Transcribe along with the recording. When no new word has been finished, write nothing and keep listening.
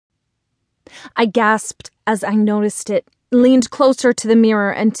I gasped as I noticed it, leaned closer to the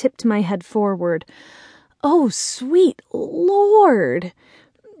mirror, and tipped my head forward. Oh, sweet Lord.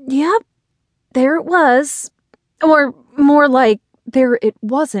 Yep, there it was. Or more like, there it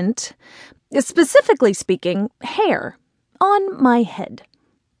wasn't. Specifically speaking, hair on my head.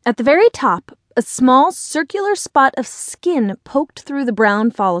 At the very top, a small circular spot of skin poked through the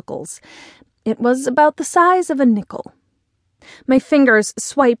brown follicles. It was about the size of a nickel. My fingers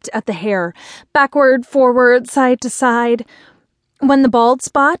swiped at the hair, backward, forward, side to side. When the bald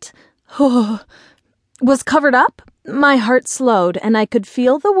spot was covered up, my heart slowed, and I could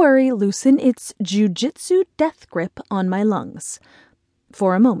feel the worry loosen its jujitsu death grip on my lungs.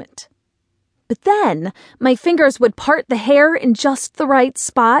 For a moment. But then, my fingers would part the hair in just the right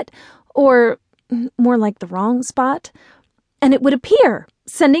spot, or more like the wrong spot, and it would appear,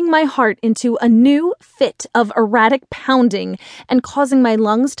 sending my heart into a new fit of erratic pounding and causing my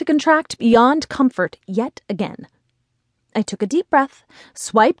lungs to contract beyond comfort yet again. I took a deep breath,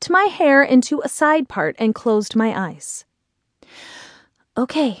 swiped my hair into a side part, and closed my eyes.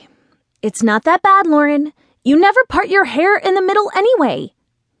 Okay, it's not that bad, Lauren. You never part your hair in the middle anyway.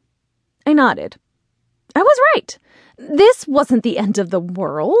 I nodded. I was right. This wasn't the end of the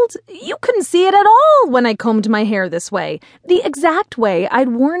world. You couldn't see it at all when I combed my hair this way, the exact way I'd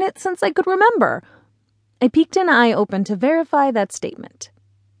worn it since I could remember. I peeked an eye open to verify that statement.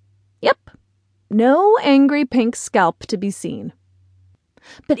 Yep, no angry pink scalp to be seen.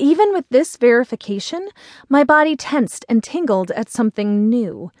 But even with this verification, my body tensed and tingled at something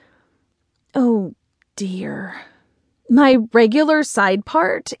new. Oh, dear. My regular side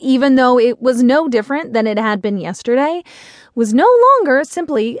part, even though it was no different than it had been yesterday, was no longer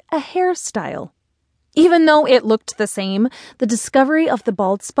simply a hairstyle. Even though it looked the same, the discovery of the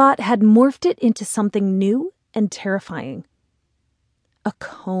bald spot had morphed it into something new and terrifying. A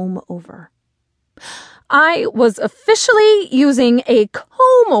comb-over. I was officially using a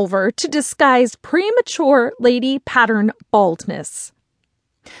comb-over to disguise premature lady pattern baldness.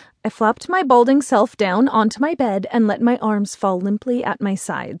 I flopped my balding self down onto my bed and let my arms fall limply at my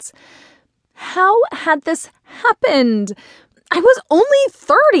sides. How had this happened? I was only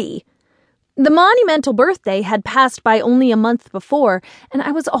 30. The monumental birthday had passed by only a month before, and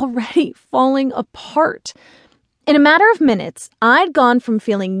I was already falling apart. In a matter of minutes, I'd gone from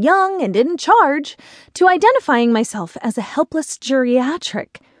feeling young and in charge to identifying myself as a helpless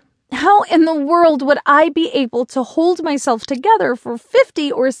geriatric. How in the world would I be able to hold myself together for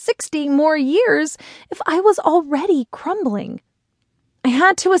 50 or 60 more years if I was already crumbling? I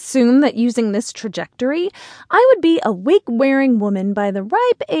had to assume that using this trajectory, I would be a wig-wearing woman by the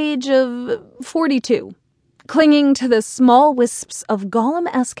ripe age of 42, clinging to the small wisps of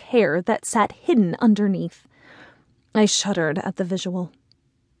Gollum-esque hair that sat hidden underneath. I shuddered at the visual.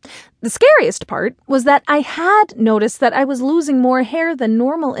 The scariest part was that I had noticed that I was losing more hair than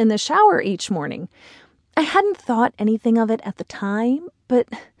normal in the shower each morning. I hadn't thought anything of it at the time, but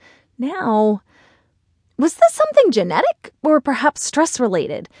now... Was this something genetic or perhaps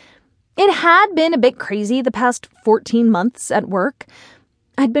stress-related? It had been a bit crazy the past 14 months at work.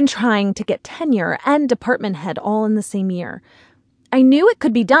 I'd been trying to get tenure and department head all in the same year. I knew it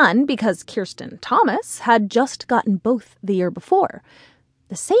could be done because Kirsten Thomas had just gotten both the year before.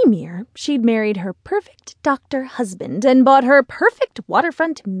 The same year, she'd married her perfect doctor husband and bought her perfect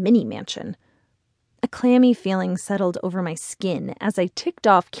waterfront mini-mansion. A clammy feeling settled over my skin as I ticked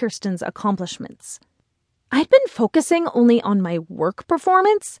off Kirsten's accomplishments. I'd been focusing only on my work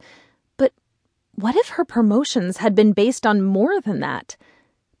performance, but what if her promotions had been based on more than that?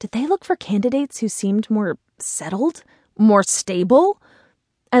 Did they look for candidates who seemed more settled, more stable?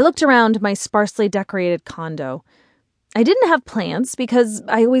 I looked around my sparsely decorated condo. I didn't have plants because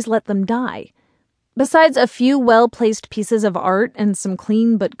I always let them die. Besides a few well-placed pieces of art and some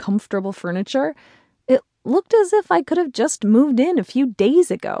clean but comfortable furniture, it looked as if I could have just moved in a few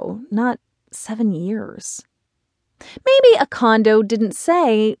days ago, not 7 years. Maybe a condo didn't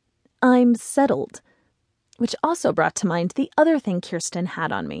say, "I'm settled," which also brought to mind the other thing Kirsten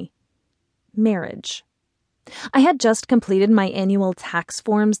had on me. Marriage. I had just completed my annual tax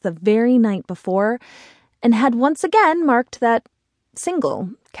forms the very night before, and had once again marked that single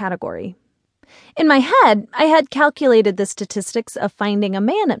category. In my head, I had calculated the statistics of finding a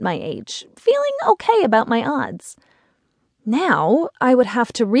man at my age, feeling okay about my odds. Now, I would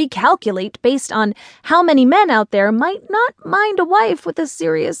have to recalculate based on how many men out there might not mind a wife with a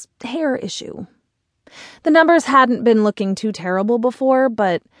serious hair issue. The numbers hadn't been looking too terrible before,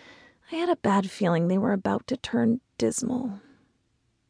 but I had a bad feeling they were about to turn dismal.